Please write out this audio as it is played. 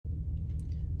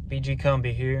BG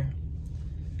Kumbi here.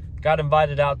 Got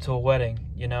invited out to a wedding,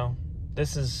 you know.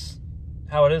 This is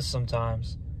how it is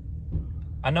sometimes.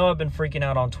 I know I've been freaking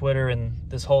out on Twitter and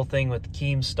this whole thing with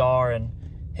KEEMSTAR and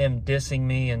him dissing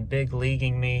me and big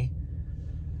leaguing me.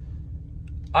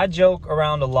 I joke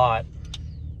around a lot,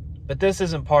 but this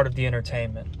isn't part of the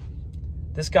entertainment.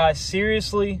 This guy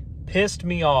seriously pissed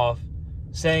me off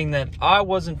saying that I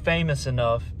wasn't famous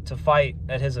enough to fight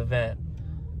at his event.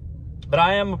 But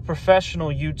I am a professional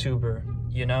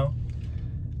YouTuber, you know?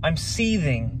 I'm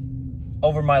seething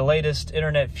over my latest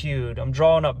internet feud. I'm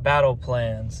drawing up battle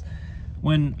plans.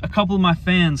 When a couple of my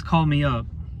fans call me up,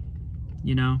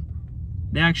 you know,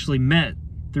 they actually met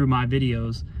through my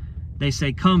videos. They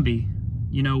say, Kumbi,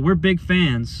 you know, we're big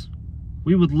fans.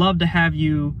 We would love to have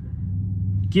you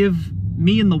give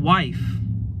me and the wife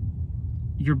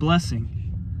your blessing.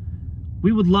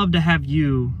 We would love to have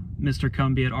you, Mr.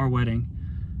 Kumbi, at our wedding.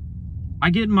 I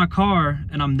get in my car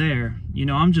and I'm there. You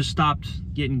know, I'm just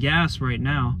stopped getting gas right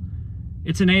now.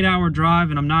 It's an 8-hour drive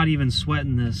and I'm not even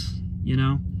sweating this, you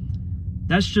know?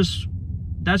 That's just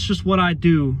what I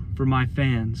do for my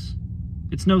fans.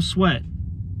 It's no sweat,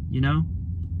 you know?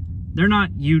 They're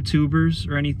not YouTubers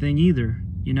or anything either,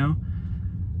 you know?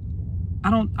 I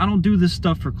don't do this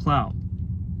stuff for clout.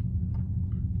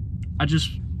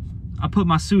 I put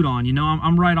my suit on, you know?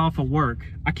 I'm right off of work.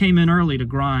 I came in early to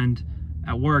grind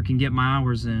at work and get my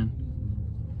hours in.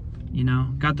 You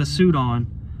know, got the suit on.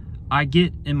 I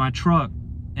get in my truck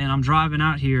and I'm driving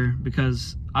out here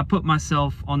because I put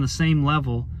myself on the same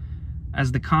level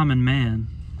as the common man.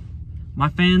 My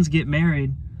fans get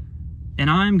married and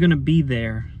I'm gonna be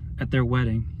there at their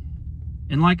wedding.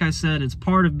 And like I said, it's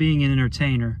part of being an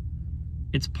entertainer.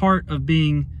 It's part of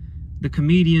being the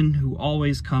comedian who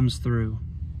always comes through.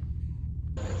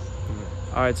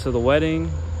 All right, so the wedding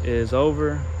is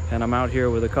over and I'm out here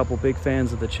with a couple big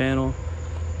fans of the channel.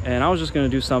 And I was just gonna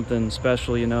do something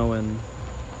special, you know, and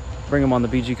bring them on the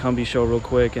BG Kumbi show real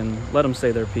quick and let them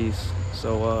say their piece.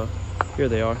 So here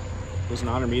they are. It was an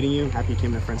honor meeting you. Happy you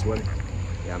came to a friend's wedding.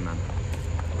 Yeah, man.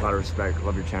 A lot of respect.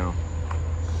 Love your channel.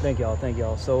 Thank y'all, thank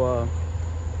y'all. So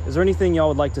is there anything y'all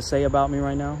would like to say about me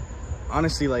right now?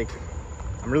 Honestly, like,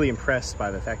 I'm really impressed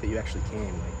by the fact that you actually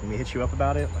came. Like, when we hit you up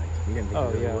about it, like, we didn't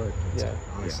think you really would. Yeah.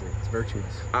 Honestly, it's virtuous.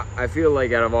 I feel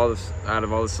like out of all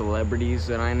the celebrities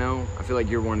that I know, I feel like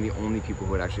you're one of the only people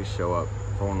who would actually show up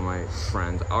for one of my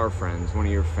friends, our friends, one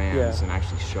of your fans, and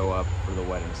actually show up for the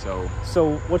wedding. So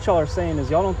what y'all are saying is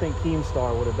y'all don't think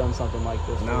KEEMSTAR would have done something like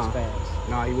this for his fans?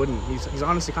 No, he wouldn't. He's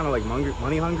honestly kind of like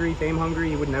money hungry, fame hungry.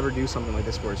 He would never do something like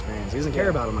this for his fans. He doesn't care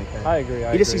about them like that. I agree.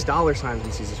 He just sees dollar signs when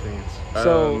he sees his fans.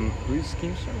 So who's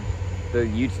KEEMSTAR? The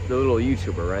little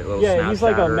YouTuber, right? Yeah, he's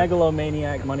like a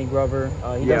megalomaniac money grubber.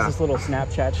 He does this little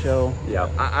Snapchat show. Yeah,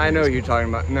 I know who you're talking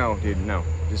about. No, dude, no.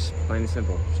 Just plain and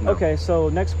simple. No. Okay, so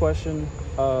next question.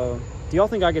 Do y'all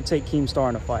think I could take KEEMSTAR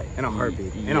in a fight? In a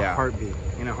heartbeat. In a heartbeat.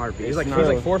 In a heartbeat. He's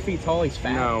like 4 feet tall. He's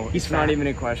fat. No, he's not even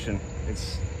a question.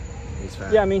 He's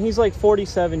fat. Yeah, I mean, he's like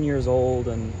 47 years old,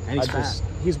 and he's fat.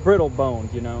 He's brittle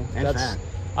boned, you know. And fat.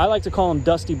 I like to call him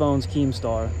Dusty Bones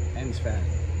KEEMSTAR. And he's fat.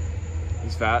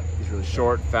 He's fat. He's really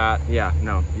short, fat. Yeah,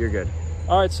 no, you're good.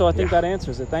 All right, so I think that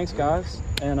answers it. Thanks, guys.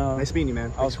 And nice meeting you,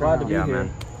 man. I was glad to be here.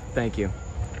 Man. Thank you.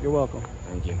 You're welcome.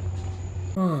 Thank you.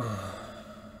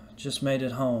 Just made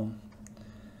it home.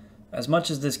 As much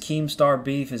as this KEEMSTAR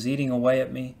beef is eating away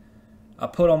at me, I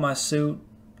put on my suit,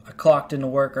 I clocked into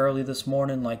work early this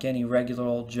morning like any regular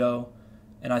old Joe,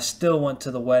 and I still went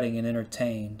to the wedding and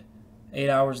entertained.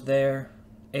 8 hours there,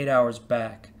 8 hours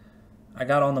back. I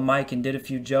got on the mic and did a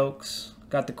few jokes,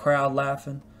 got the crowd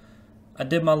laughing. I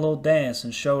did my little dance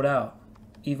and showed out.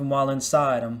 Even while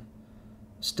inside, I'm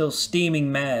still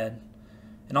steaming mad,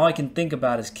 and all I can think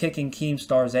about is kicking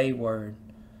KEEMSTAR's A-word.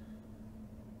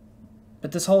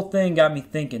 But this whole thing got me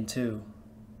thinking too.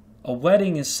 A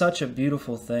wedding is such a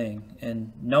beautiful thing,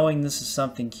 and knowing this is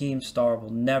something KEEMSTAR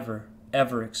will never,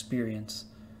 ever experience.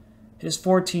 His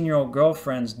 14-year-old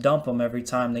girlfriends dump him every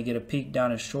time they get a peek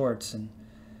down his shorts and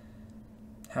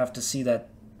have to see that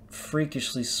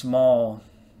freakishly small,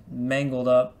 mangled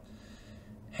up,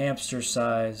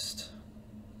 hamster-sized.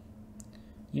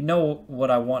 You know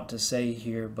what I want to say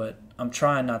here, but I'm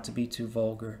trying not to be too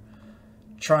vulgar.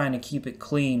 Trying to keep it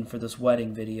clean for this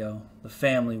wedding video the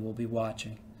family will be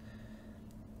watching.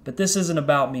 But this isn't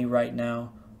about me right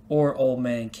now, or old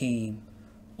man Keem,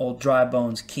 old dry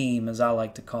bones Keem as I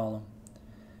like to call him.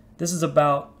 This is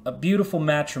about a beautiful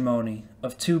matrimony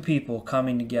of two people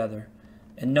coming together,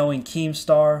 and knowing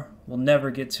KEEMSTAR will never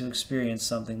get to experience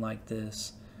something like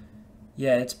this.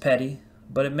 Yeah, it's petty,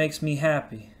 but it makes me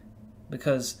happy,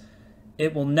 because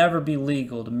it will never be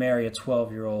legal to marry a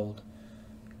 12-year-old.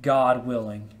 God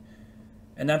willing.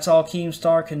 And that's all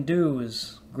Keemstar can do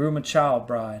is groom a child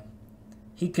bride.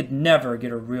 He could never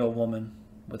get a real woman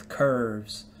with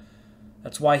curves.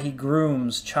 That's why he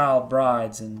grooms child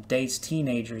brides and dates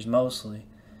teenagers mostly.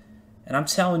 And I'm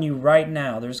telling you right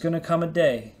now, there's going to come a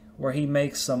day where he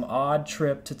makes some odd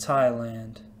trip to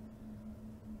Thailand.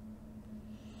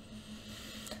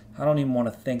 I don't even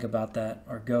want to think about that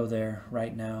or go there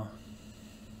right now.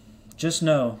 Just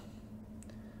know,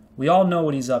 we all know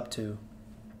what he's up to.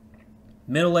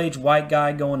 Middle-aged white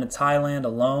guy going to Thailand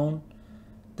alone.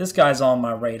 This guy's on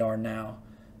my radar now,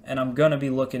 and I'm going to be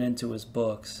looking into his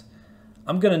books.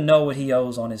 I'm going to know what he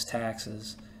owes on his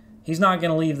taxes. He's not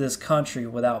going to leave this country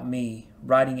without me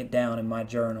writing it down in my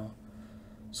journal.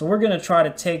 So we're going to try to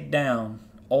take down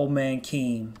old man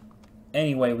Keem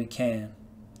any way we can.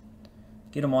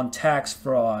 Get him on tax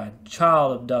fraud,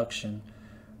 child abduction,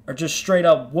 or just straight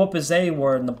up whoop his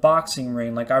A-word in the boxing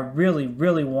ring like I really,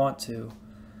 really want to.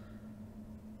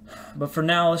 But for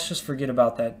now, let's just forget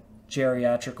about that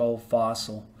geriatric old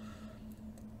fossil.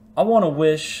 I want to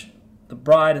wish the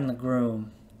bride and the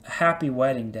groom a happy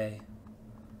wedding day.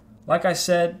 Like I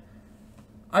said,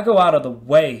 I go out of the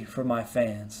way for my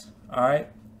fans, alright?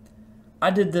 I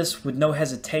did this with no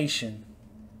hesitation,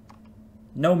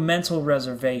 no mental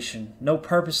reservation, no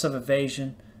purpose of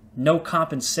evasion, no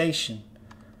compensation.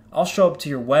 I'll show up to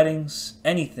your weddings,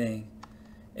 anything.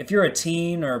 If you're a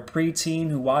teen or a preteen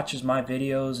who watches my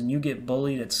videos and you get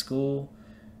bullied at school,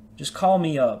 just call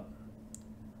me up.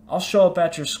 I'll show up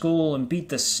at your school and beat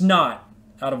the snot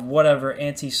out of whatever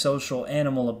antisocial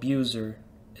animal abuser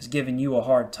is giving you a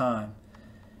hard time.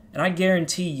 And I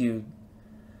guarantee you,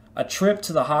 a trip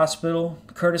to the hospital,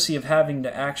 courtesy of having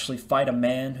to actually fight a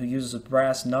man who uses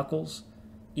brass knuckles,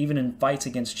 even in fights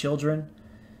against children,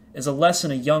 is a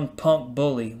lesson a young punk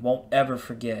bully won't ever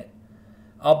forget.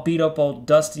 I'll beat up old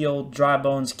dusty old dry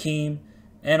bones Keem,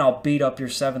 and I'll beat up your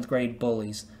 7th grade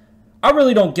bullies. I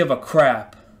really don't give a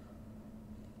crap.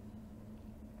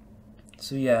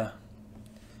 So yeah,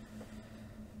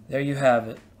 there you have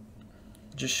it.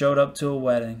 Just showed up to a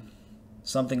wedding.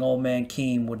 Something old man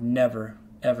Keem would never,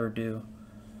 ever do.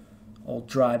 Old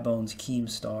dry bones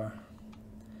Keemstar.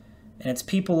 And it's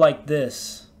people like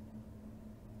this,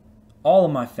 all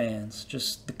of my fans,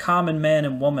 just the common man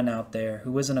and woman out there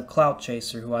who isn't a clout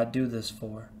chaser who I do this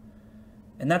for.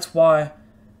 And that's why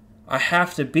I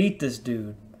have to beat this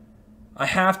dude. I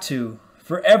have to,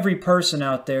 for every person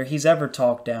out there he's ever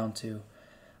talked down to.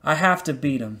 I have to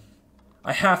beat him.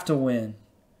 I have to win.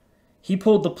 He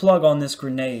pulled the plug on this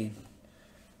grenade.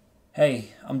 Hey,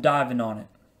 I'm diving on it.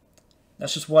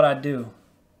 That's just what I do.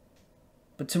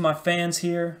 But to my fans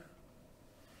here,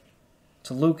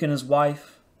 to Luke and his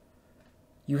wife,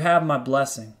 you have my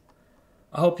blessing.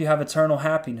 I hope you have eternal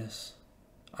happiness.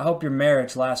 I hope your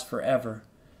marriage lasts forever.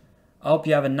 I hope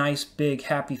you have a nice, big,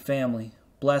 happy family,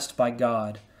 blessed by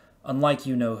God, unlike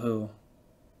you know who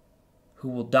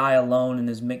will die alone in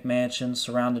his McMansion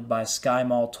surrounded by Sky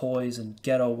Mall toys and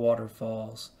ghetto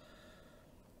waterfalls.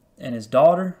 And his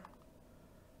daughter?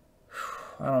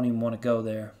 I don't even want to go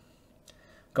there.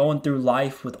 Going through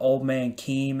life with old man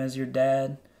Keem as your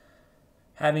dad,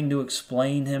 having to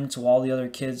explain him to all the other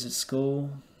kids at school.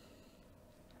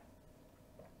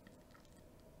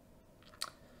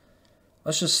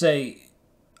 Let's just say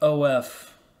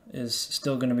OF is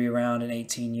still going to be around in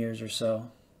 18 years or so.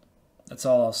 That's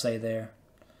all I'll say there.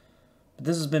 But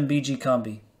this has been BG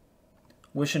Kumbi,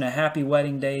 wishing a happy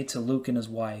wedding day to Luke and his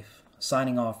wife.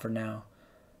 Signing off for now.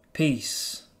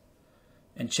 Peace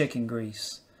and chicken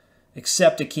grease.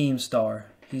 Except a Keemstar.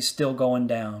 He's still going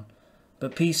down.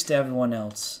 But peace to everyone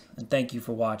else, and thank you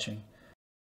for watching.